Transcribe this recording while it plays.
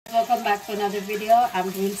Welcome back to another video. I'm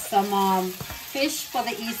doing some fish for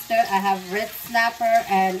the Easter. I have red snapper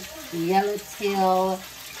and yellowtail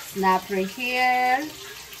snapper here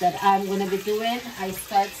that I'm going to be doing. I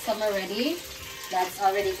start some already. That's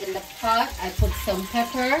already in the pot. I put some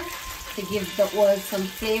pepper to give the oil some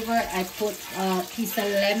flavor. I put a piece of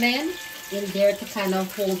lemon in there to kind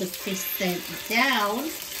of hold the fish scent down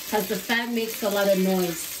because the fan makes a lot of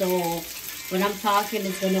noise. So when I'm talking,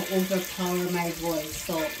 it's going to overpower my voice.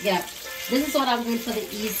 So yeah, this is what I'm doing for the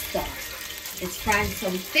Easter. It's frying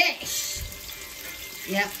some fish.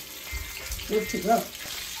 Yeah, good to go.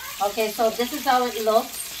 Okay, so this is how it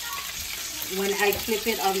looks when I flip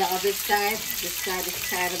it on the other side. This side is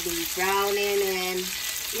kind of be browning, and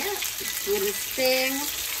yeah, it's doing its thing.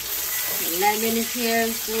 The lemon is here,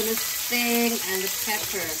 it's doing its thing, and the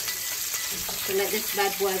pepper. So let this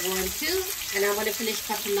bad boy go on too, and I'm going to finish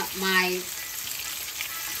cutting up my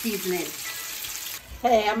seasoning.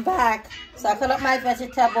 Hey, I'm back. So I cut up my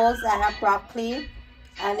vegetables. I have broccoli,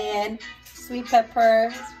 onion, sweet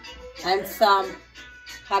pepper, and some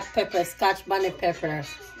hot pepper, Scotch bonnet pepper.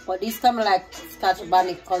 But these come like Scotch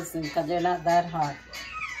bonnet cousin because they're not that hot.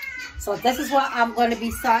 So this is what I'm going to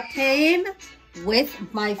be sauteing with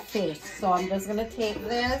my fish. So I'm just going to take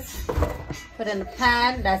this, put it in the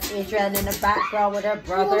pan. That's Adrienne in the background with her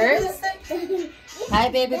brothers. Hi,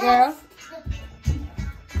 baby girl.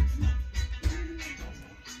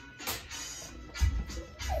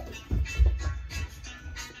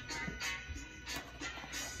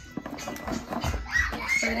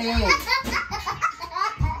 Pretty.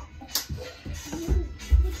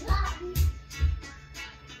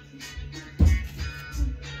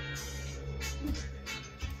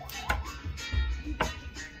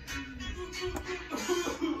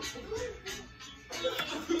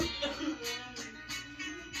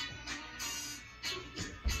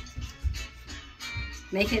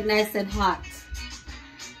 Make it nice and hot.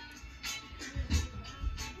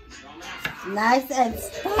 Nice and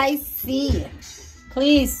spicy.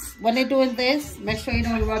 Please, when you're doing this, make sure you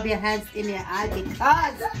don't rub your hands in your eye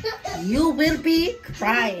because you will be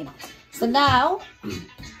crying. So now,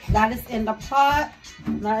 that is in the pot.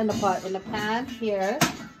 Not in the pot, in the pan here.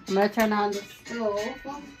 I'm going to turn on the stove.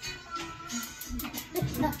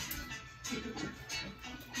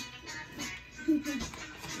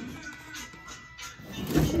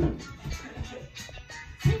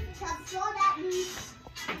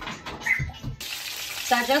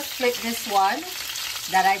 So I just flipped this one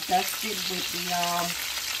that I just did with the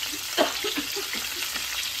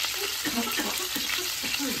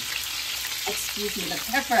excuse me, the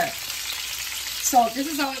pepper. So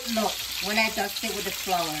this is how it looks when I dust it with the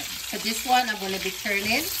flour. So this one I'm going to be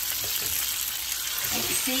turning. And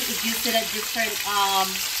you see, it gives it a different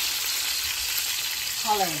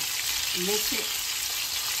color. It makes it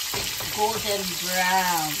golden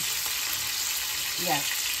brown. Yes.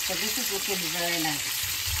 So this is looking very nice.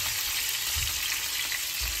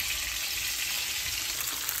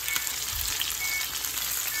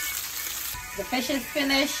 The fish is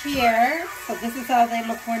finished here. So this is how they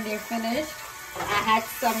look when they're finished. I had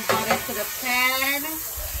some butter to the pan.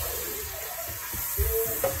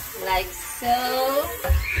 Like so.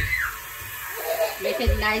 Make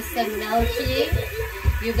it nice and melty.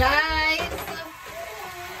 You guys.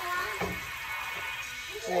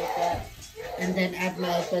 Like that. And then add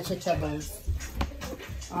my vegetables.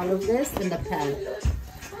 All of this in the pan.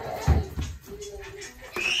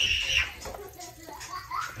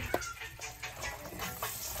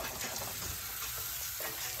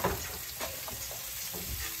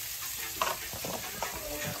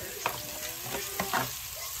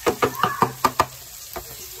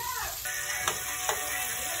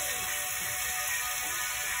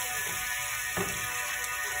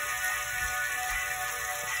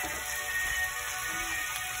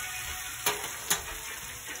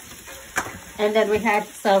 And then we had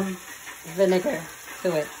some vinegar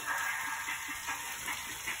to it.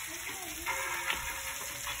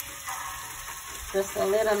 Just a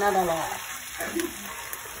little, not a lot.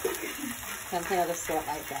 Something of the sort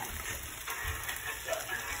like that.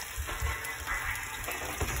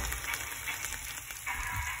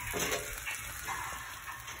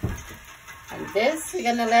 And this we're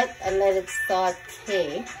gonna let it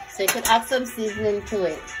saute. So you can add some seasoning to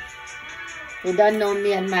it. You don't know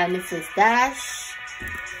me and my Mrs. Dash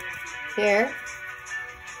here.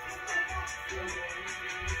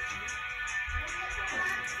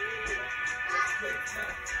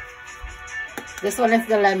 This one is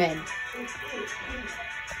the lemon.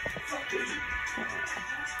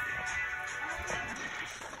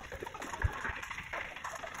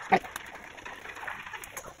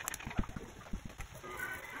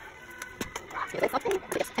 This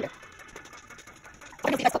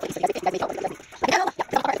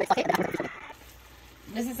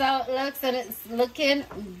is how it looks, and it's looking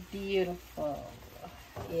beautiful.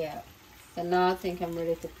 Yeah. So now I think I'm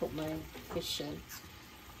ready to put my fish in.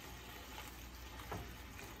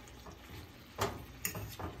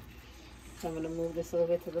 So I'm going to move this a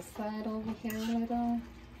little bit to the side over here a little.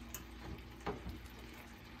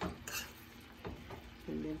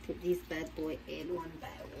 And then put these bad boy in one by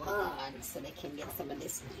one so they can get some of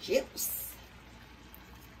this juice.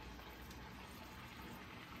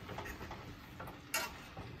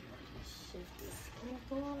 Shift this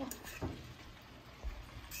over.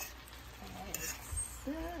 Like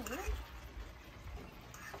so.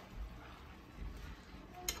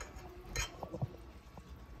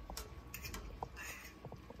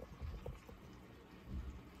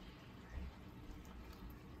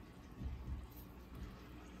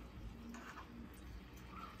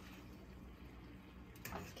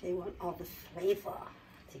 Okay, you want all the flavor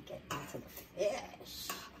to get into the fish.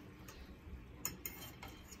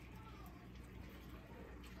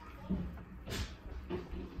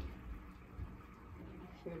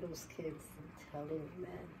 Hear those kids, I'm telling you,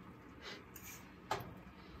 man.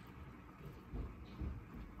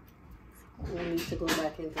 We need to go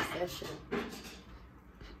back into session.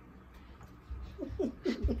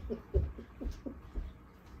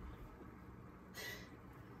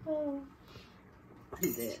 Oh.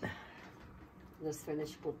 And then just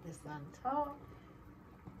finish put this on top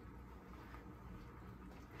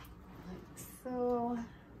like so,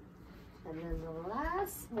 and then the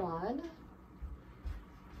last one,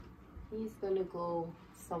 he's gonna go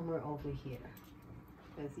somewhere over here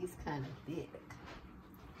because he's kind of big.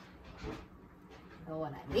 Know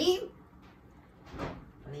what I mean,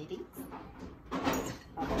 ladies?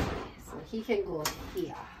 Okay, so he can go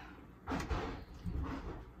here.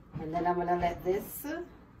 And then I'm gonna let this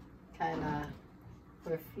kind of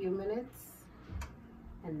for a few minutes,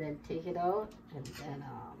 and then take it out and then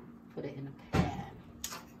put it in a pan.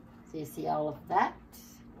 So you see all of that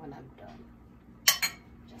when I'm done,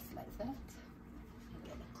 just like that.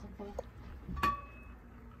 Get a cover.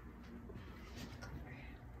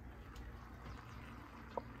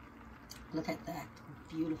 Look at that,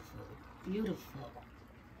 beautiful, beautiful.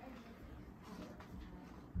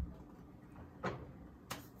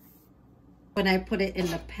 When I put it in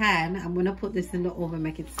the pan, I'm gonna put this in the oven,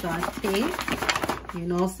 make it saute, you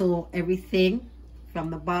know, so everything from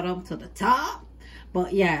the bottom to the top.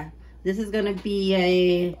 But yeah, this is gonna be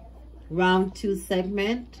a round 2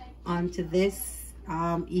 segment onto this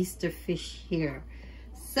Easter fish here.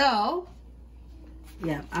 So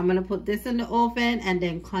yeah, I'm gonna put this in the oven and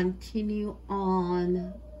then continue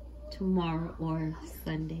on tomorrow or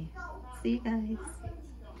Sunday. See you guys.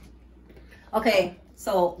 Okay,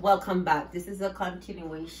 so welcome back. This is a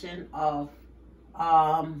continuation of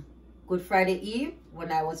Good Friday Eve,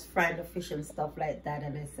 when I was frying the fish and stuff like that,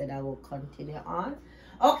 and I said I will continue on.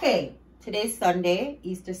 Okay, today's Sunday,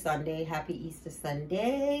 Easter Sunday. Happy Easter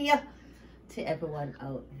Sunday to everyone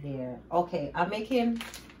out there. Okay, I'm making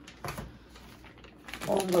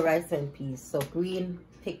bongo rice and peas, so green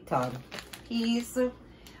picton peas.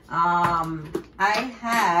 I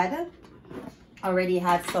had already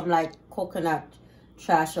had some like coconut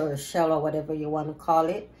trash or shell or whatever you want to call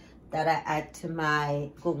it that I add to my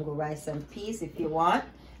gungo rice and peas. If you want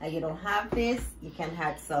and you don't have this, you can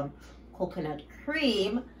add some coconut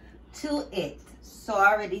cream to it. So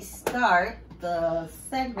I already start the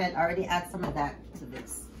segment, I already add some of that to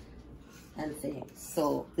this and things.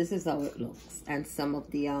 So this is how it looks, and some of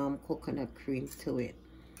the coconut cream to it,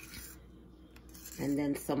 and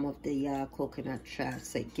then some of the coconut trash,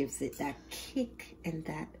 so it gives it that kick and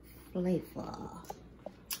that flavor.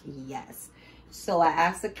 Yes. So I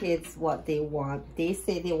asked the kids what they want. They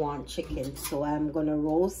say they want chicken, so I'm gonna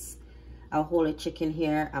roast a whole chicken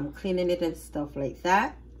here. I'm cleaning it and stuff like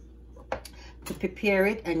that to prepare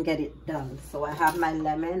it and get it done. So I have my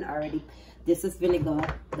lemon already. This is vinegar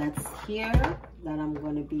that's here that I'm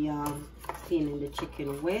gonna be cleaning the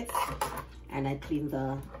chicken with, and I clean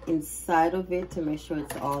the inside of it to make sure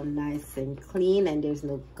it's all nice and clean and there's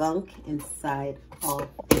no gunk inside of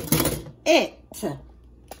it.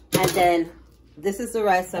 And then this is the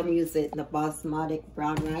rice I'm using, the basmati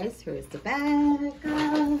brown rice. Here's the bag.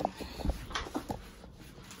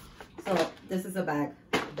 So this is a bag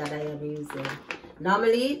that I am using.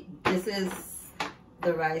 Normally this is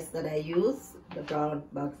the rice that I use, the brown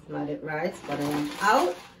basmati rice, but I am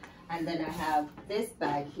out. And then I have this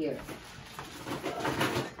bag here,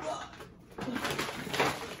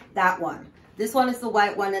 that one. This one is the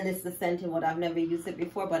white one and it's the scented one. I've never used it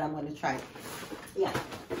before, but I'm going to try it. Yeah.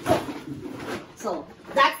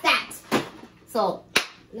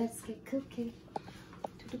 cooking.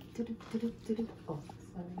 Oh,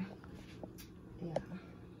 sorry. Yeah.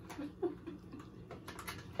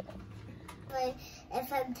 Like,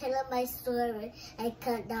 if I'm telling my story, I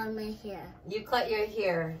cut down my hair. You cut your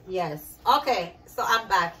hair, yes. Okay, so I'm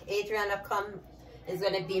back. Adriana is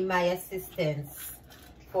gonna be my assistant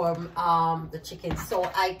for the chicken. So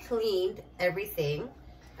I cleaned everything.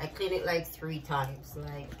 I cleaned it like 3 times,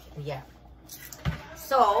 like, yeah.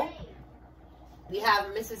 So we have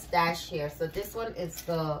Mrs. Dash here. So this one is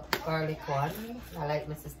the garlic one. I like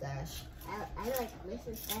Mrs. Dash. I like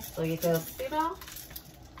Mrs. Dash. So you just, you know,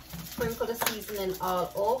 sprinkle the seasoning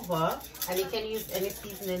all over, and you can use any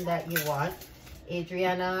seasoning that you want.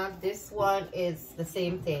 Adriana, this one is the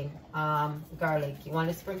same thing, garlic. You want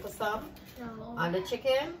to sprinkle some on the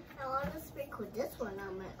chicken? I want to sprinkle this one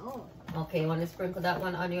on my own. Okay, you want to sprinkle that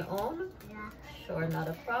one on your own? Yeah. Sure, not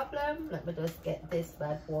a problem. Let me just get this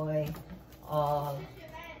bad boy all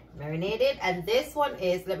marinated. And this one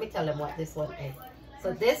is, let me tell them what this one is.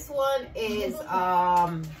 So this one is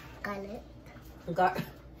Garlic.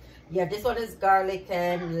 Yeah, this one is garlic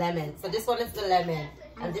and lemon. So this one is the lemon,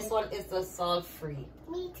 and this one is the salt free.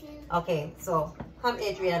 Me too. Okay, so come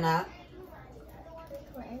Adriana.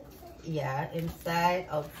 Yeah, inside,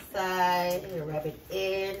 outside, you rub it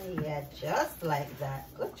in. Yeah, just like that.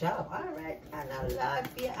 Good job. All right, and I love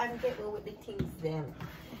you and get with the things then.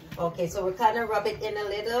 Okay, so we're kind of rub it in a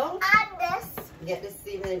little. And this. Get the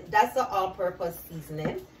seasoning. That's the all-purpose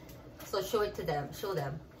seasoning. So show it to them. Show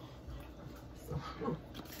them.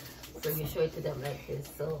 So you show it to them like this.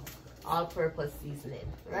 So all-purpose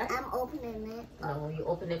seasoning, right? I'm opening it. No, you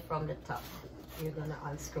open it from the top. You're gonna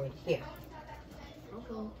unscrew it here.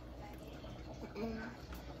 Okay.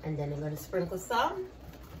 And then you're gonna sprinkle some.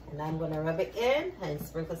 And I'm gonna rub it in and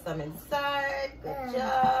sprinkle some inside. Good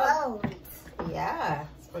job. Yeah.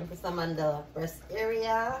 Sprinkle some on the breast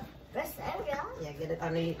area. Breast area? Yeah, get it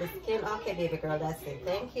underneath the skin. Okay, baby girl, that's it.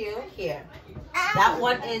 Thank you. Here. That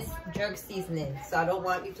one is jerk seasoning. So I don't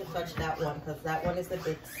want you to touch that one because that one is a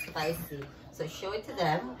bit spicy. So show it to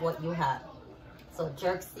them what you have. So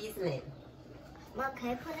jerk seasoning. Mom,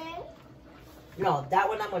 can I put it in? No, that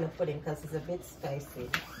one I'm going to put in because it's a bit spicy.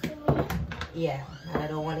 Yeah, and I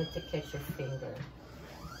don't want it to catch your finger.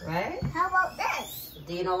 Right? How about this?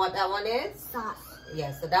 Do you know what that one is? Sauce.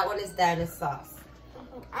 Yeah, so that one is Diana sauce.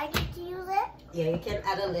 I get to use it? Yeah, you can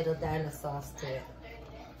add a little Diana sauce to it.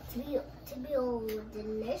 To be all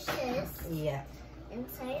delicious. Yeah.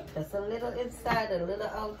 Inside? Just a little inside, a little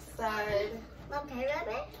outside. Mom, can I rub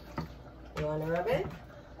it? You want to rub it?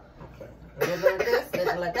 Okay. A little like this, a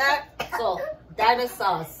little like that. So, Diana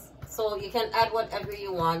sauce. So, you can add whatever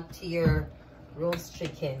you want to your roast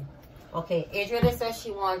chicken. Okay, Adriana says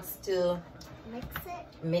she wants to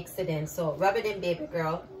mix it in. So, rub it in, baby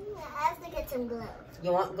girl. I have to get some gloves.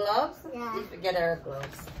 You want gloves? Yeah. You forget our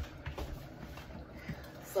gloves.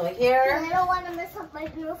 So, here. I don't want to mess up my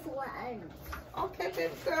beautiful ones. Okay,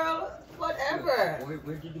 baby girl. Whatever.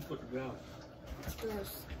 Where did you put the gloves?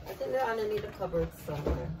 Gloves. I think they're underneath the cupboard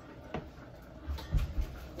somewhere.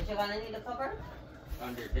 Is you gonna need a cupboard?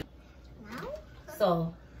 Under. Now?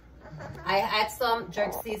 So, I add some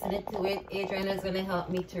jerk seasoning to it. Adriana is gonna help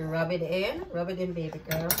me to rub it in. Rub it in, baby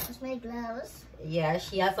girl. That's my gloves. Yeah,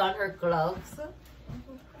 she has on her gloves.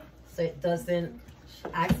 So it doesn't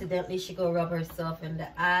accidentally, she go rub herself in the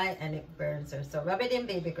eye and it burns her. So rub it in,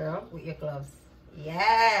 baby girl, with your gloves.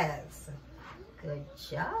 Yes. Good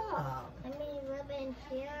job. Let me rub it in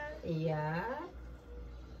here. Yeah.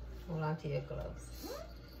 Hold on to your gloves.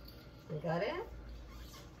 You got it?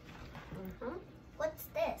 Mm-hmm. What's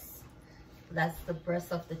this? That's the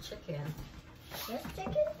breast of the chicken. This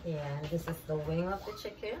chicken? Yeah, and this is the wing of the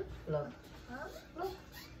chicken. Look. Huh? Look.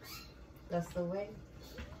 That's the wing.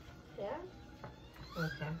 Yeah?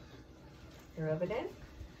 Okay. You rub it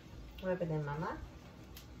in? Rub it in, mama.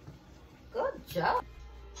 Good job.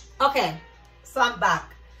 Okay, so I'm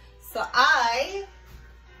back. So I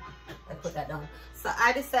put that down. So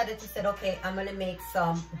I decided to say, okay, I'm gonna make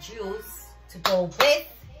some juice to go with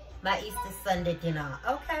my Easter Sunday dinner.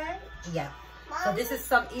 Okay? Yeah. Mom, So this is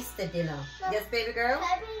some Easter dinner. Mom, Yes, baby girl? can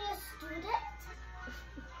I be your student?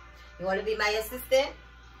 You want to be my assistant?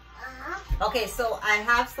 Okay, so I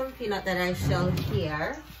have some peanut that I shelled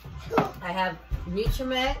here. I have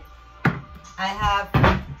Nutriment. I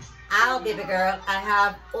have, baby girl, I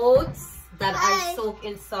have oats that I soak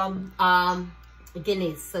in some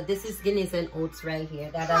guineas. So this is guineas and oats right here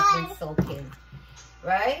that I've been soaking.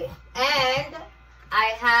 Right? And I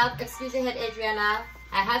have, excuse your head, Adriana,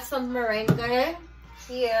 I have some moringa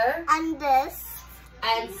here. And this.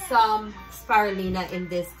 And some spirulina in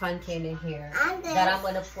this container here And this. that I'm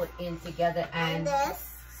going to put in together and And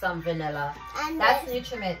this. some vanilla. And That's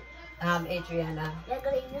nutriment, Adriana. you're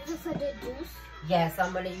gonna use it for the juice? Yes,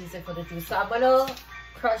 I'm gonna use it for the juice. So I'm gonna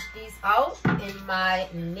crush these out in my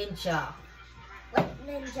Ninja. What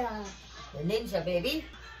Ninja? The Ninja, baby.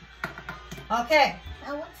 Okay.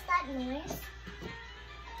 Now what's that noise?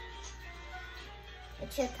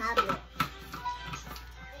 It's your tablet.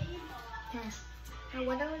 Okay. Now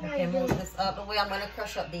what am I Okay, gonna move do? this up the way. I'm gonna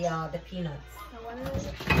crush up the peanuts. Now what am I gonna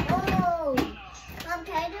do? Oh! Mom,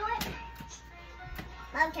 can I do it?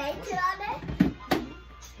 Mom, can I sit on it?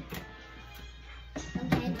 Mom,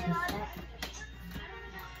 can I sit on it?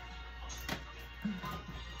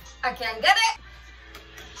 I can't get it.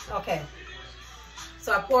 Okay.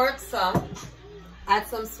 So I poured some. Add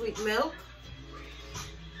some sweet milk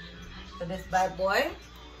to this bad boy.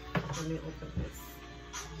 Let me open this.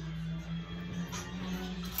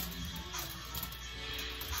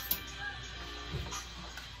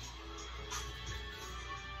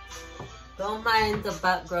 Don't mind the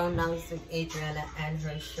background noise with Adriana and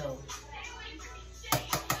her show.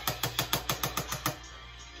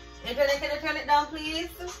 Adriana, can you turn it down, please?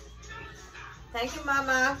 Thank you,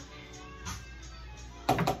 Mama.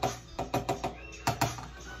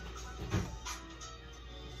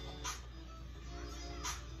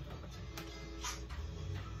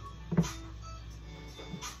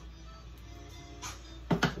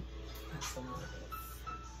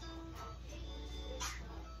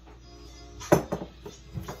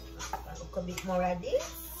 A bit more of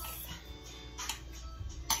this.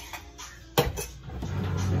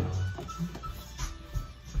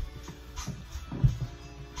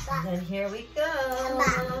 And then here we go.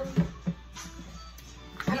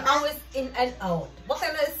 You're always in and out. What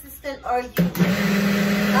kind of assistant are you?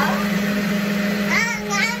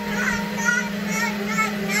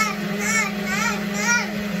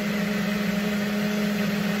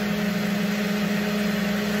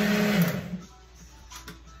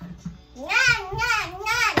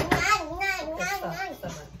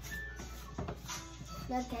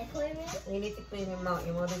 Okay, clean it. You need to clean him out.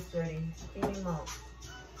 Your mother's dirty. Clean him out.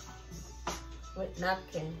 With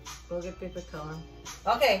napkin. Go get paper towel.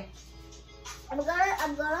 Okay. I'm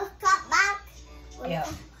gonna cut back. Yeah.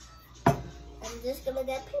 I'm just gonna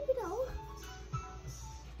get paper towel.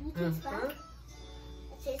 You taste back.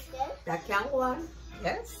 It tastes good. That can one.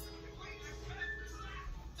 Yes.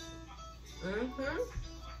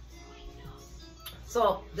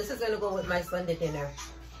 So this is gonna go with my Sunday dinner.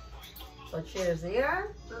 So cheers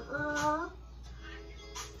here.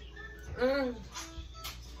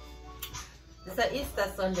 This is an Easter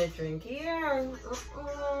Sunday drink here.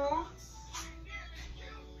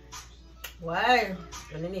 Why?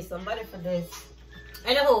 I need somebody for this.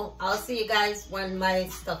 Anyhow, I'll see you guys when my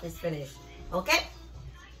stuff is finished. Okay?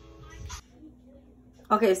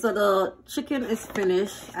 Okay, so the chicken is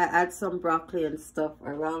finished. I add some broccoli and stuff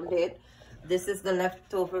around it. This is the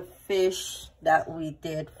leftover fish that we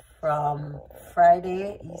did from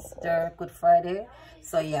Friday, Easter, Good Friday.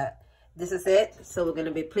 So yeah, this is it. So we're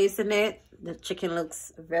gonna be placing it. The chicken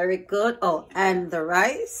looks very good. Oh, and the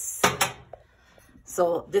rice.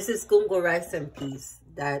 So this is gungo rice and peas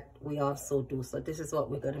that we also do. So this is what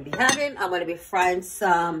we're gonna be having. I'm gonna be frying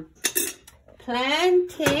some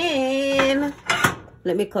plantain.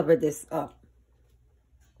 Let me cover this up.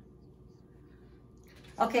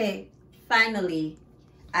 Okay, finally,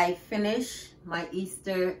 I finished my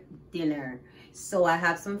Easter dinner. So I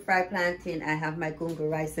have some fried plantain. I have my gungo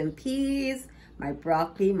rice and peas, my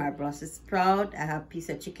broccoli, my Brussels sprout. I have a piece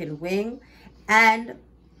of chicken wing and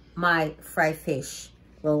my fried fish.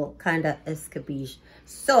 Well, kind of escabeche.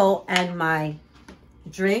 So, and my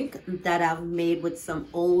drink that I've made with some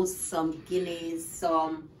oats, some Guinness,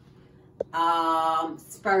 some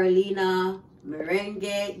spirulina,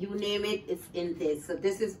 merengue, you name it, it's in this. So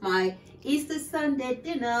this is my Easter Sunday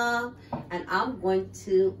dinner, and I'm going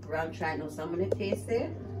to try it. So I'm going to taste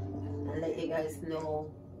it and let you guys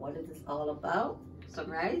know what it is all about.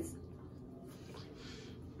 Some rice.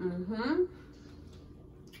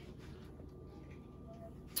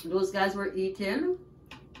 Those guys were eating.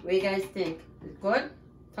 What do you guys think? It's good?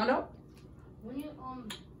 Turn up?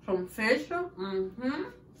 Some fish.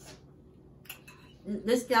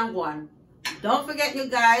 This can one. Don't forget, you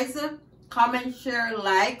guys, comment, share,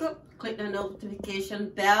 like, click the notification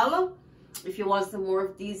bell if you want some more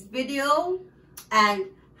of these videos. And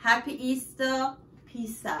happy Easter.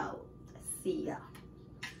 Peace out. See ya.